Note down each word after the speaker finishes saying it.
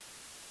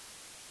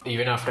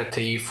Even after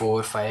 3,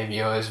 4, 5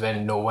 years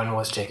when no one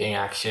was taking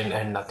action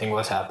and nothing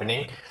was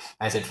happening,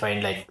 I said,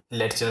 fine, like,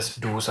 let's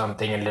just do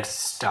something and let's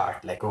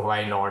start. Like,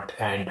 why not?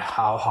 And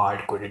how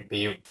hard could it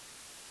be?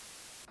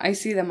 I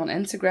see them on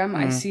Instagram.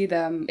 I see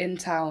them in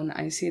town.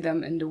 I see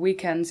them in the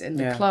weekends in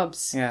the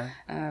clubs.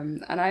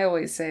 And I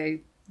always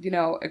say,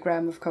 a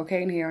gram of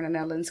cocaine here in the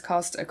Netherlands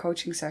cost a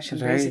coaching session,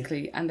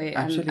 basically, and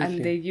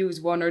they use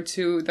one or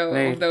two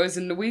of those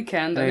in the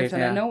weekend, and if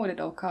I know what it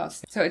all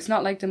costs. So it's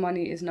not like the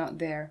money is not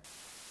there.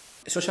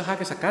 Social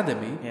Hackers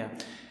Academy,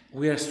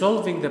 we are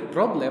solving the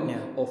problem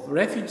of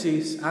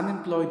refugees,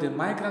 unemployed and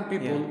migrant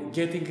people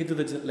getting into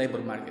the labor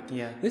market.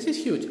 This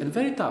is huge and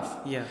very tough.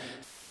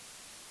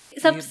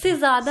 सबसे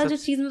ज़्यादा जो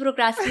चीज़ मैं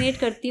procrastinate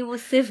करती हूँ वो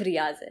सिर्फ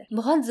रियाज है.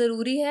 बहुत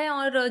ज़रूरी है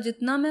और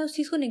जितना मैं उस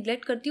चीज़ को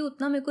निगलेक्ट करती हूँ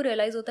उतना मेरे को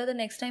रियलाइज होता है the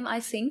next time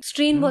I sing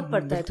strain बहुत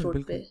पड़ता है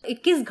थ्रोट पे.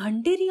 21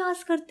 घंटे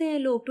रियाज करते हैं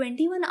लोग,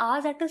 21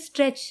 hours at a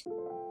stretch.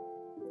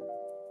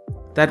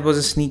 That was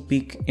a sneak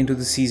peek into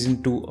the season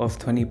 2 of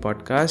Dhwani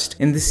podcast.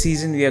 In this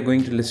season, we are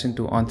going to listen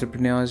to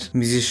entrepreneurs,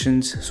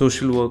 musicians,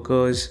 social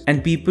workers,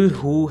 and people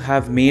who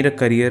have made a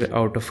career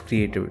out of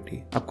creativity.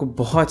 आपको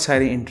बहुत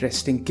सारे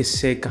interesting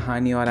किस्से,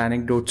 कहानी और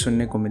anecdotes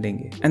सुनने को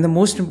मिलेंगे. And the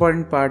most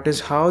important part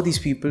is how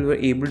these people were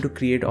able to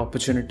create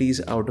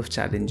opportunities out of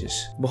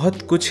challenges.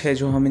 बहुत कुछ है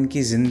जो हम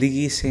इनकी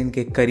जिंदगी से,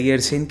 इनके करियर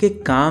से, इनके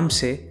काम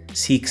से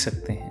सीख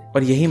सकते हैं.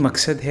 और यही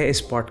मकसद है इस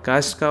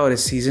पॉडकास्ट का और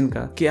इस सीजन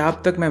का कि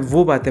आप तक मैं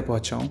वो बातें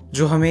पहुंचाऊं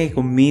जो हमें एक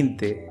उम्मीद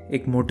दे,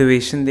 एक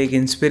मोटिवेशन दे, एक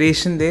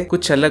इंस्पिरेशन दे,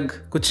 कुछ अलग,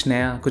 कुछ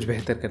नया, कुछ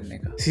बेहतर करने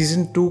का.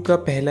 सीजन 2 का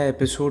पहला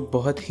एपिसोड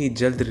बहुत ही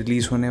जल्द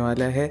रिलीज होने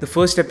वाला है. The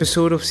first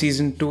episode off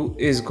season 2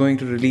 is going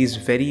to release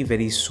very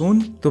very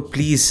soon. तो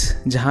प्लीज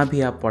जहां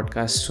भी आप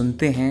पॉडकास्ट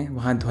सुनते हैं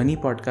वहां ध्वनि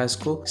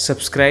पॉडकास्ट को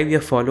सब्सक्राइब या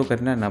फॉलो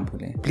करना ना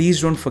भूलें.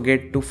 Please don't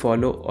forget to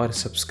follow और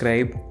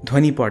सब्सक्राइब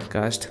ध्वनि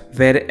podcast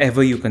where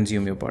ever you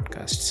consume your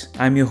podcast.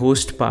 I am your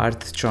host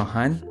Partha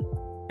Chauhan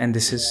and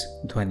this is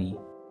Dhwani.